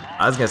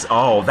 I was gonna say,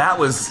 oh, that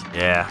was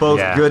both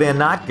good and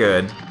not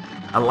good.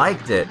 I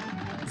liked it.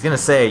 I was gonna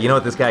say, you know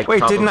what this guy Wait,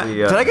 probably,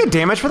 did I get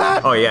damage for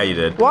that? Oh yeah, you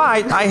did.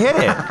 Why? I hit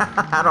it.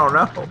 I don't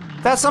know.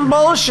 That's some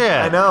bullshit.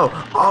 I know.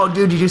 Oh,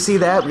 dude, did you see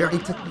that? We already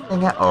took the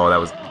thing out. Oh, that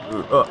was.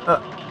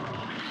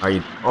 Are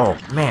you? Oh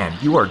man,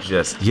 you are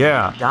just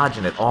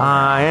dodging it all.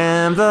 I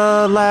am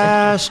the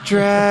last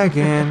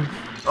dragon.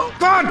 Oh,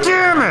 God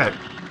damn it!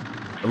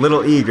 A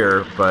little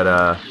eager, but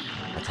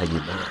that's how you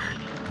learn.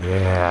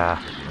 Yeah.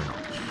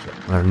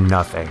 Learn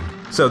nothing.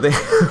 So they.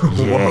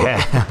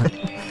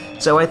 Yeah.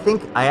 So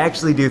I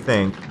actually do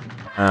think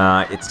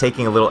it's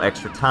taking a little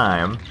extra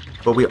time,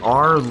 but we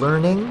are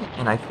learning,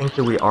 and I think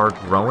that we are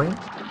growing,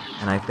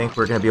 and I think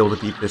we're gonna be able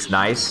to beat this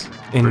nice.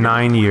 In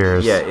 9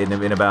 years. Yeah,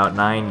 in about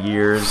 9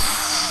 years,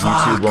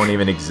 YouTube won't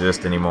even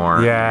exist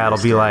anymore. Yeah, it'll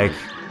be like.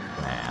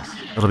 Ass.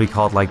 It'll be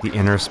called like the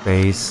inner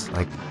space,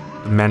 like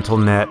mental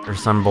net or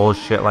some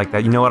bullshit like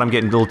that. You know what? I'm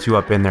getting a little too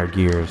up in their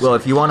gears. Well,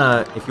 if you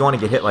wanna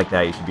get hit like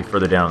that, you should be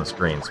further down on the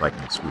screen so I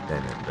can swoop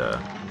in and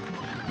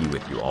be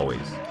with you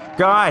always.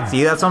 God.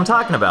 See, that's what I'm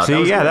talking about.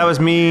 See, that was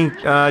me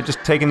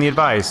just taking the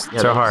advice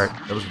to heart.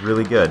 That was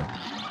really good.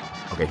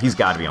 Okay, he's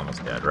got to be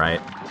almost dead,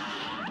 right?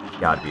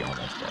 Got to be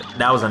almost dead.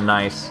 That was a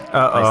nice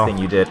thing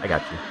you did. I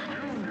got you.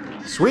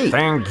 Sweet.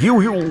 Thank you,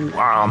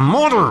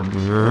 mother.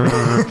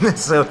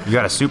 So you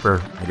got a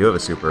super. I do have a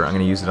super. I'm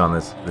gonna use it on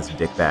this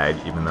dick bag,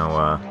 even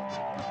though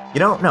you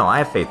know, no, I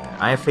have faith in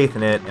it. I have faith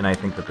in it, and I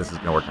think that this is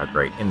gonna work out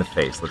great. In the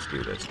face. Let's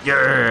do this.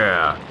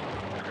 Yeah.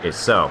 Okay,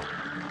 so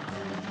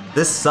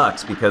this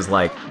sucks because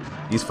like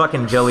these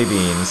fucking jelly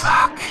beans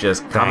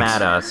just come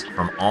at us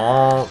from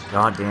all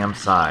goddamn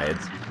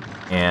sides,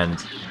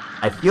 and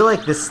I feel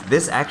like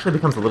this actually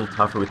becomes a little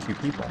tougher with two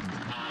people.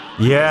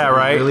 Yeah,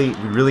 right. We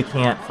really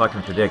can't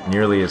fucking predict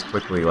nearly as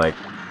quickly, like,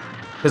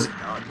 because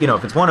you know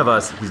if it's one of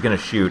us, he's gonna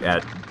shoot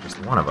at just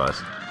one of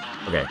us.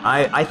 Okay,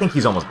 I think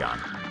he's almost gone.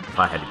 If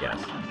I had to guess.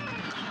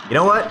 You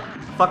know what?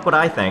 Fuck what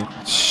I think.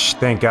 Shh,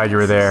 thank God you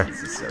were there.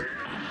 This is so,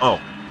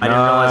 oh, I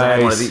didn't realize I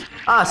had one of these.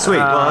 Ah, sweet.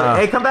 Well,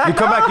 hey, come back. You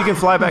come back, you can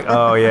fly back.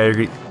 Oh, yeah,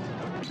 you're...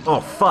 Oh,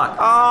 fuck.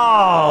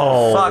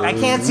 Oh! Fuck, I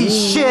can't see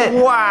shit.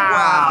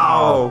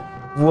 Wow!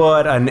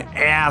 What an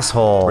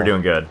asshole. We're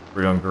doing good.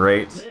 We're doing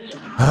great.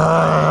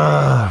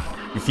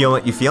 You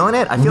feeling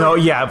it? I feel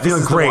like I'm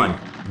feeling great.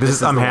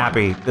 I'm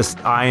happy.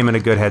 I am in a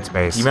good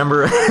headspace. You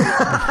remember?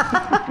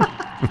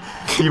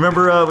 You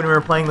remember when we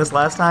were playing this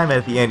last time?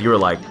 At the end, you were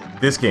like,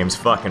 "This game's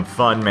fucking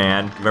fun,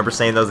 man." You remember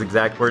saying those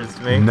exact words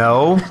to me?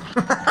 No.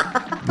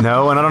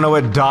 No, and I don't know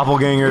what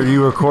doppelganger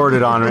you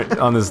recorded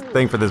on this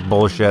thing for this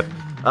bullshit.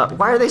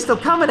 Why are they still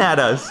coming at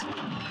us?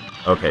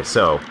 Okay,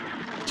 so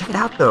check it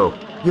out though.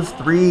 You have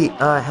 3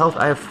 health.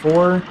 I have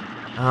 4.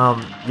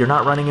 You're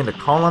not running into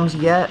columns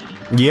yet.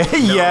 Yeah,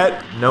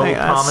 yet. No Hey,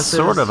 promises.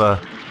 That's sort of a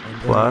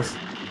plus.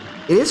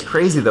 It is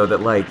crazy though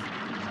that like,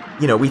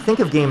 you know, we think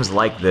of games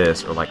like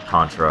this or like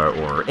Contra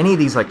or any of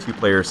these like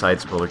 2-player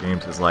side-scroller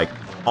games as like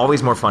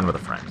always more fun with a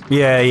friend.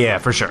 Yeah,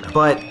 for sure.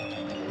 But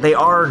they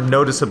are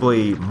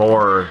noticeably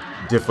more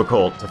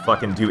difficult to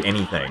fucking do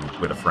anything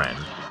with a friend.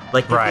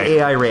 Like if the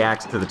AI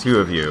reacts to the 2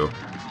 of you,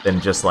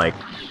 then just like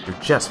you're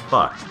just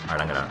fucked. All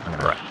right, I'm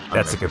gonna.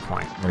 That's a good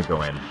point. I'm gonna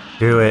go in.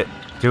 Do it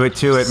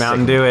to it,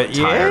 Mountain. Do it.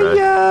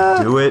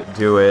 Yeah. Do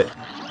it.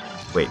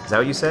 Wait, is that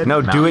what you said?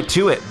 No, Mountain. do it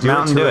to it.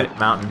 Mountain, do it.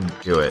 Mountain,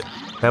 do it.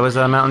 That was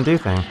a Mountain Dew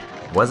thing.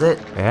 Was it?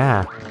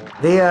 Yeah.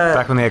 They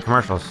back when they had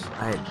commercials.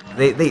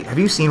 They have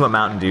you seen what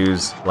Mountain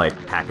Dew's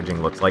like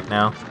packaging looks like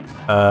now?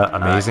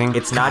 Amazing.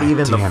 It's not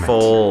even the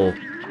full.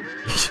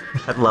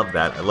 I love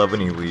that. I love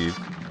when he leaves.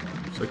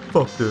 It's like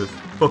fuck this,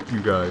 fuck you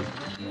guys.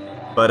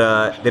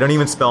 But they don't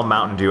even spell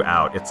Mountain Dew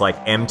out. It's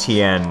like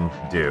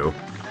MTN Dew.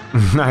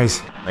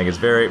 Nice. Like it's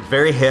very,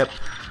 very hip.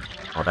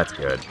 Oh, that's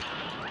good.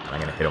 I'm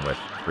gonna hit him with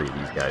 3 of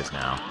these guys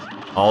now.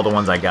 All the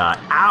ones I got.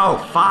 Ow!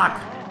 Fuck!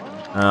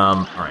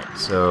 Alright,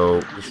 so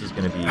this is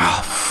gonna be...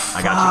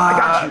 I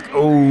got you.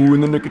 Oh,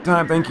 in the nick of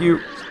time, thank you.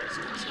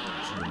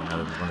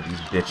 Another one of these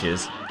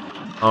bitches.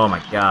 Oh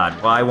my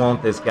god, why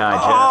won't this guy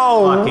just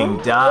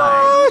fucking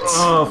die? What?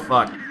 Oh,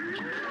 fuck.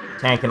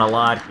 Tanking a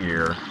lot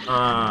here.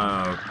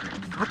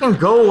 Fucking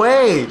go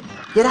away!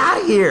 Get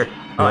out of here!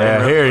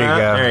 Yeah, here you go.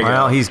 There you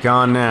Well, he's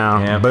gone now.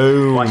 Yeah.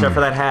 Boom. Watch out for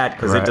that hat,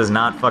 because it does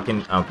not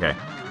fucking... Okay.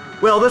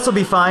 Well, this will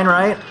be fine,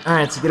 right?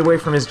 Alright, so get away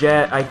from his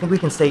jazz... I think we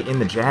can stay in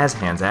the jazz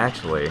hands,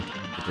 actually.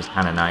 Which is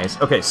kind of nice.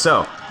 Okay,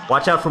 so...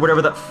 Watch out for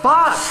whatever the...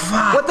 Fuck!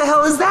 What the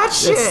hell is that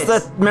shit?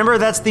 Remember,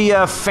 that's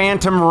the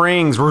Phantom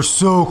Rings. We're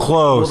so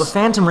close. Well, the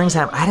Phantom Rings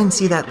have... I didn't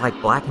see that, like,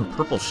 black and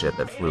purple shit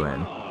that flew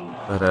in.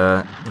 But,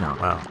 you know...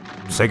 Well,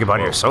 say goodbye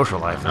to your social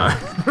life.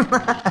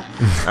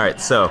 Alright,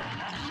 so...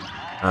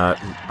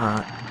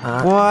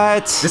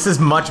 what? This is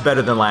much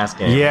better than last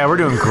game. Yeah, we're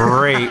doing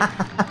great.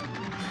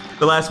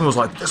 The last one was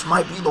like, this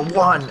might be the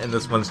one, and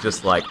this one's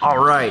just like, all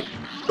right,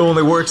 it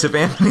only works if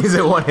Anthony's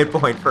at 1 hit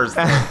point first.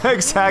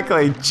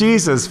 Exactly.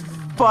 Jesus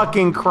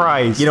fucking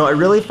Christ. You know, I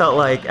really felt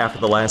like after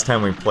the last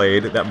time we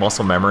played, that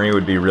muscle memory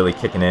would be really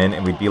kicking in,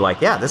 and we'd be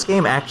like, yeah, this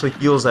game actually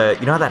feels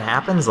you know how that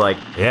happens? Like,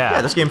 yeah,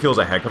 this game feels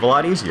a heck of a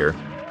lot easier.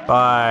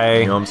 Bye.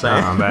 You know what I'm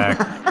saying? I'm back.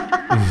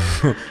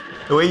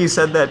 The way you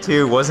said that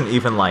too wasn't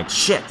even like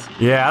shit.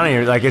 Yeah, I don't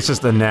even like. It's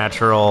just the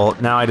natural.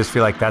 Now I just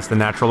feel like that's the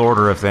natural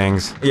order of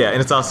things. Yeah, and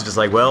it's also just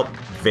like, well,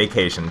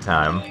 vacation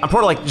time. I'm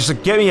part of like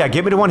just get me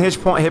to 1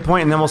 hit point,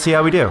 and then we'll see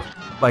how we do.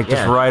 Like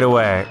just right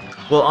away.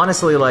 Well,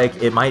 honestly,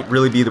 like it might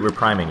really be that we're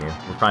priming you.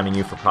 We're priming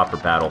you for proper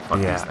battle. Fuck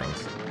these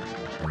things.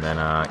 And then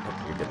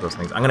you get those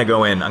things. I'm gonna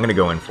go in. I'm gonna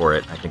go in for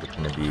it. I think it's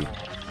gonna be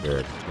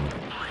good. It's gonna be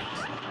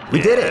great. We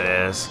did it.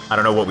 It is. I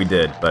don't know what we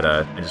did, but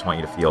I just want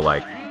you to feel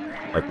like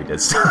we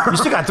did stuff. You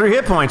still got 3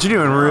 hit points.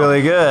 You're doing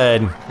really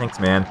good. Thanks,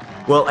 man.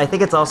 Well, I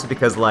think it's also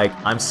because, like,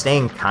 I'm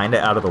staying kind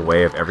of out of the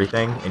way of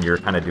everything, and you're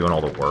kind of doing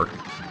all the work.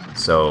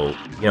 So,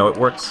 you know, it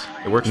works.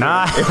 It works.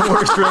 It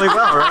works really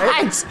well,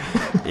 right?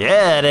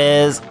 Yeah, it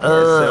is.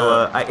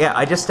 So,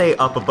 I just stay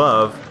up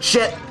above.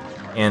 Shit!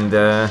 And,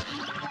 I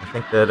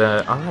think that,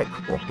 alright,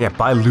 cool. Yeah,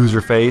 bye,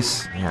 loser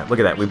face. Yeah, look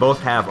at that. We both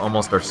have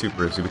almost our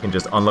supers, so we can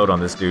just unload on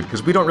this dude,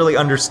 because we don't really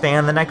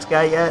understand the next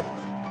guy yet.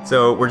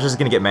 So we're just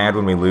gonna get mad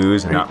when we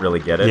lose and not really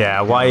get it.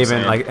 Yeah, why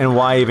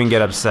even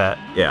get upset?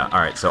 Yeah,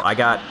 alright, so I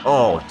got,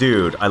 oh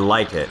dude, I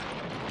like it.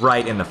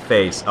 Right in the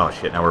face. Oh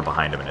shit, now we're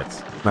behind him and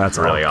that's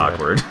really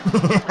awkward.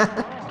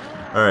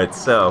 Alright,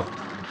 so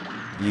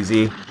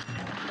easy,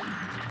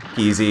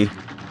 peasy,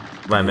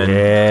 lemon,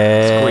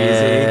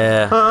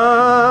 squeezy.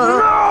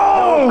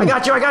 No! I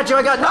got you,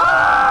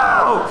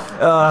 no!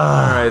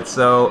 Alright,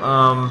 so,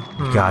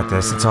 You got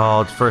this, it's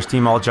all first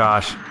team, all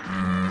Josh.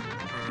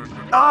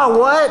 Oh,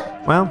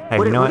 what? Well, hey,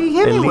 you know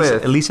what?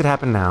 At least it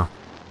happened now.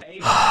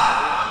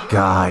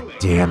 God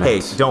damn it.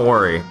 Hey, don't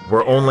worry.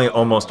 We're only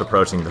almost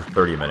approaching the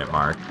 30-minute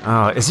mark.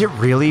 Oh, is it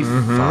really?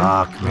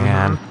 Fuck,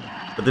 man.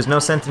 But there's no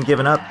sense in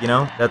giving up, you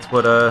know? That's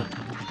what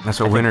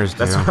winners do.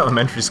 That's what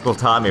elementary school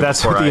taught me.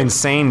 That's what the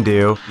insane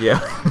do. Yeah.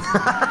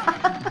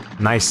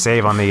 Nice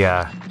save on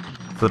the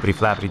flippity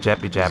flappity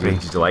jappy jappy.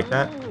 Did you like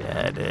that?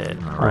 Yeah, I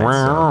did. All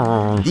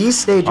right, so these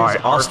stages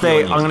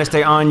I'm gonna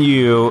stay on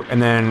you,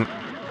 and then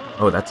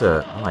Oh,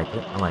 I like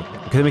it. I like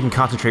it. Because we can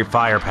concentrate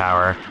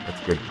firepower.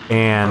 That's good.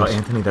 And Oh,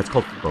 Anthony, that's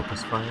called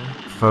focus fire?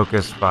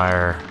 focus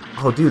fire.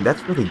 Oh, dude,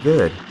 that's really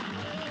good.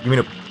 You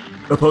mean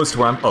opposed to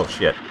where I'm... Oh,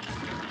 shit.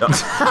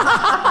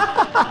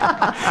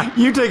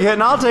 You take a hit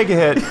and I'll take a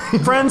hit.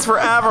 Friends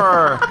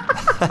forever.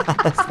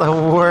 That's the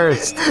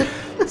worst.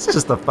 It's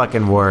just the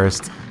fucking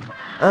worst.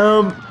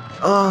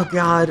 Oh,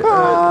 God.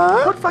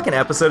 What fucking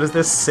episode is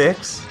this?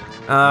 6?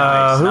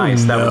 Nice, Who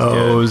nice. That was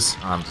knows?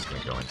 good. I'm just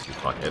gonna go into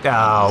fuck it.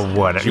 Oh,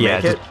 what? Did you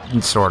Yeah, make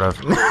it? sort of.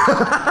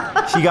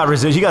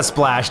 She got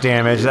splash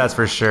damage. That's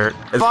for sure.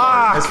 As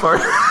far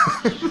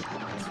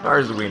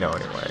as we know,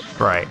 anyway.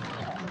 Right.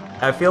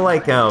 I feel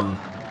like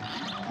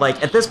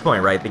at this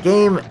point, right, the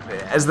game,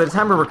 as the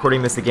time we're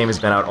recording this, the game has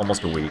been out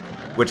almost a week,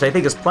 which I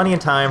think is plenty of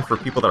time for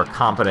people that are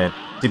competent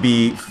to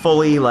be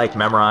fully, like,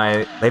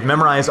 they've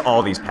memorized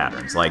all these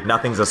patterns. Like,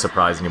 nothing's a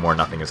surprise anymore,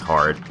 nothing is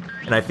hard.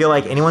 And I feel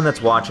like anyone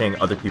that's watching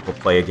other people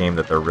play a game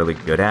that they're really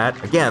good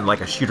at, again,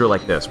 like a shooter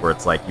like this, where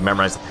it's like, you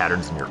memorize the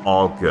patterns and you're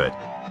all good.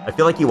 I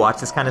feel like you watch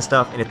this kind of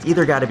stuff, and it's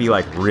either got to be,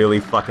 like,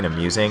 really fucking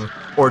amusing,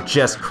 or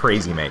just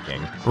crazy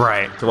making.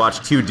 Right. To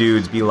watch two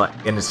dudes be like,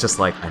 and it's just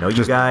like, I know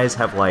you guys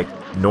have, like,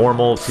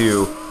 normal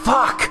to...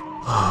 Fuck!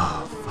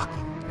 Oh,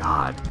 fucking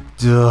God.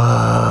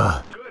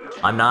 Duh.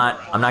 I'm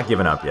not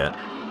giving up yet.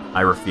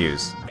 I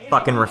refuse. I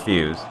fucking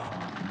refuse.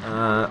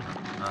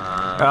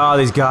 Oh,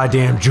 these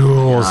goddamn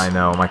jewels. I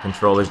know, my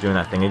controller's doing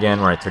that thing again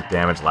where I took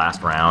damage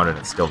last round and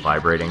it's still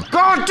vibrating.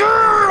 God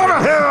damn, what the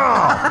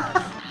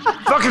hell!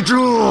 Fucking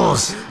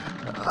jewels!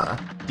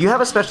 Do you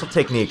have a special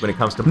technique when it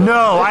comes to...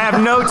 No, I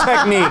have no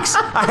techniques.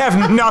 I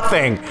have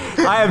nothing.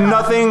 I have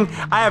nothing.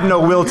 I have no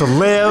will to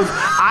live.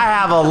 I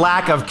have a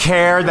lack of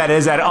care that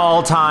is at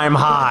all-time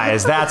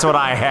highs. That's what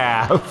I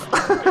have.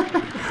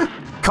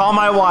 Call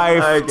my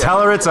wife,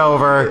 tell her it's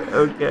over.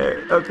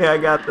 Okay, I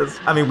got this.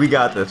 I mean, we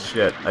got this.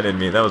 Shit, I didn't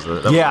mean that was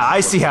a... Yeah,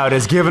 I see how it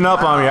is. Giving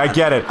up on me. I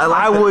get it.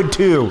 I would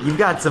too. You've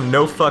got some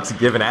no fucks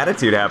given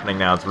attitude happening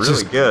now. It's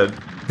really good.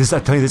 I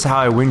tell you, this is how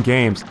I win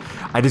games.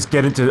 I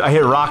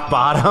hit rock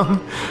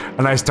bottom,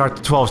 and I start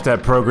the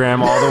 12-step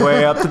program all the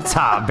way up to the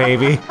top,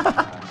 baby.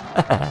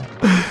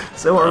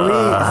 So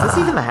is this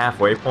even the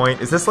halfway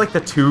point? Is this like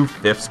the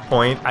 2/5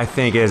 point? I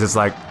think it is. This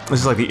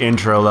is like the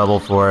intro level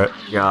for it.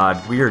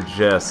 God, we are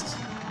just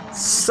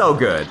so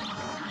good.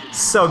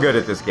 So good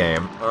at this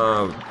game.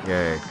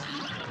 Okay.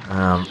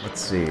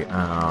 Let's see.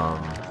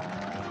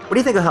 What do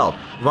you think will help?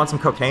 You want some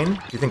cocaine? Do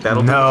you think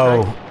that'll do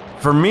the trick?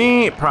 For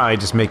me, it'd probably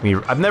just make me...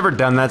 I've never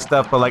done that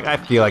stuff, but like I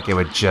feel like it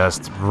would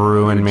just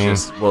ruin me.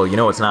 Well, you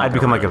know it's not. I'd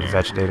become like a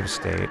vegetative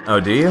state.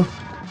 Oh, do you?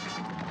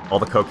 All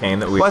the cocaine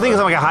that we... Well, I think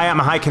I'm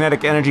a high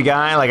kinetic energy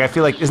guy. Like, I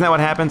feel like, isn't that what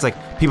happens? Like,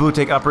 people who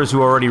take uppers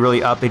who are already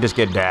really up, they just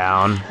get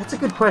down. That's a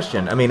good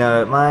question. I mean,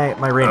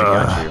 my rating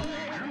got you.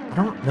 I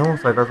don't know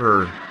if I've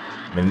ever...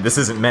 I mean, this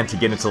isn't meant to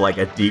get into, like,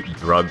 a deep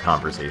drug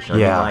conversation.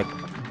 Yeah. I mean, like,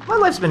 my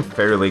life's been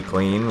fairly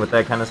clean with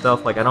that kind of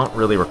stuff. Like, I don't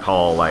really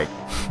recall, like...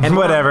 And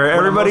whatever.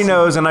 Everybody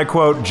knows, and I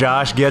quote,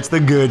 Josh gets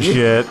the good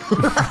shit.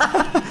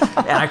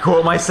 And I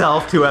quote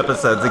myself 2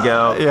 episodes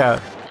ago.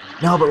 Yeah.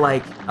 No, but,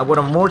 like, what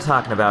I'm more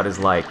talking about is,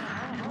 like,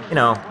 you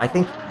know, I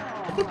think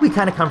we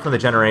kind of come from the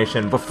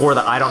generation before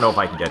the I don't know if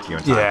I can get to you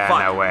in time. Yeah, Fuck.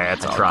 no way.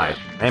 That's all tried.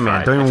 Hey,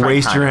 man, don't even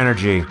waste your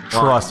energy.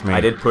 Trust me.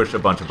 I did push a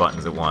bunch of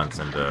buttons at once,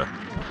 and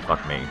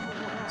fuck me.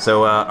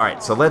 So, all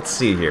right, so let's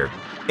see here.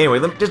 Anyway,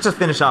 let me just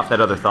finish off that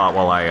other thought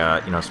while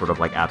I, sort of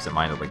like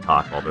absentmindedly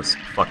talk while this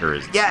fucker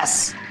is...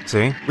 Yes!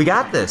 See? We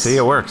got this! See,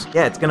 it works.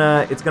 Yeah, it's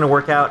gonna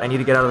work out. I need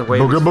to get out of the way.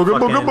 Booga, booga,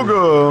 booga,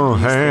 booga.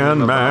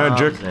 Hand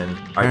magic.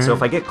 Alright, so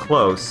if I get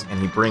close and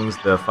he brings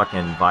the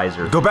fucking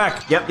visor... Go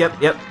back! Yep.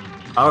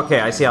 Okay,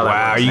 I see how that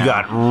wow, works you now.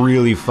 got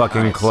really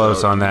fucking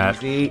close on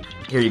that. Easy.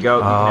 Here you go.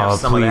 You can have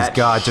some please, of that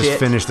God, shit. just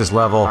finish this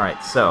level.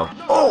 Alright, so...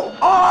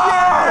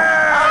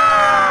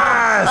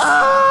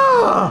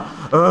 Yes!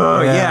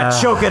 Oh, yeah,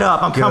 choke it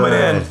up. I'm coming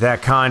in.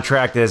 That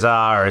contract is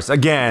ours.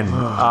 Again,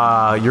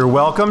 you're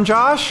welcome,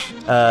 Josh.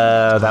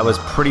 That was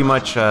pretty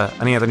much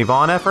an Anthony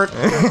Vaughn effort.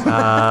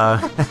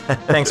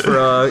 Thanks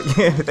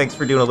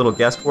for doing a little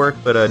guest work,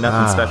 but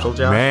nothing special,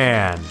 Josh.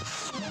 Man.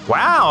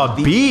 Wow, a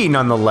B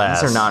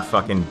nonetheless. These are not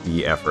fucking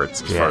B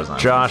efforts as far as I'm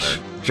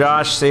concerned.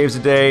 Josh saves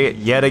the day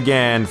yet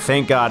again.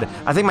 Thank God.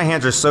 I think my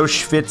hands are so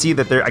schwitzy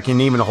that I can't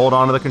even hold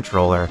on to the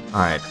controller. All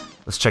right.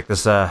 Let's check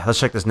this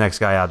next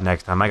guy out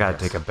next time. I gotta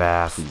take a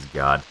bath. Please,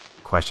 God.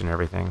 Question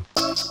everything.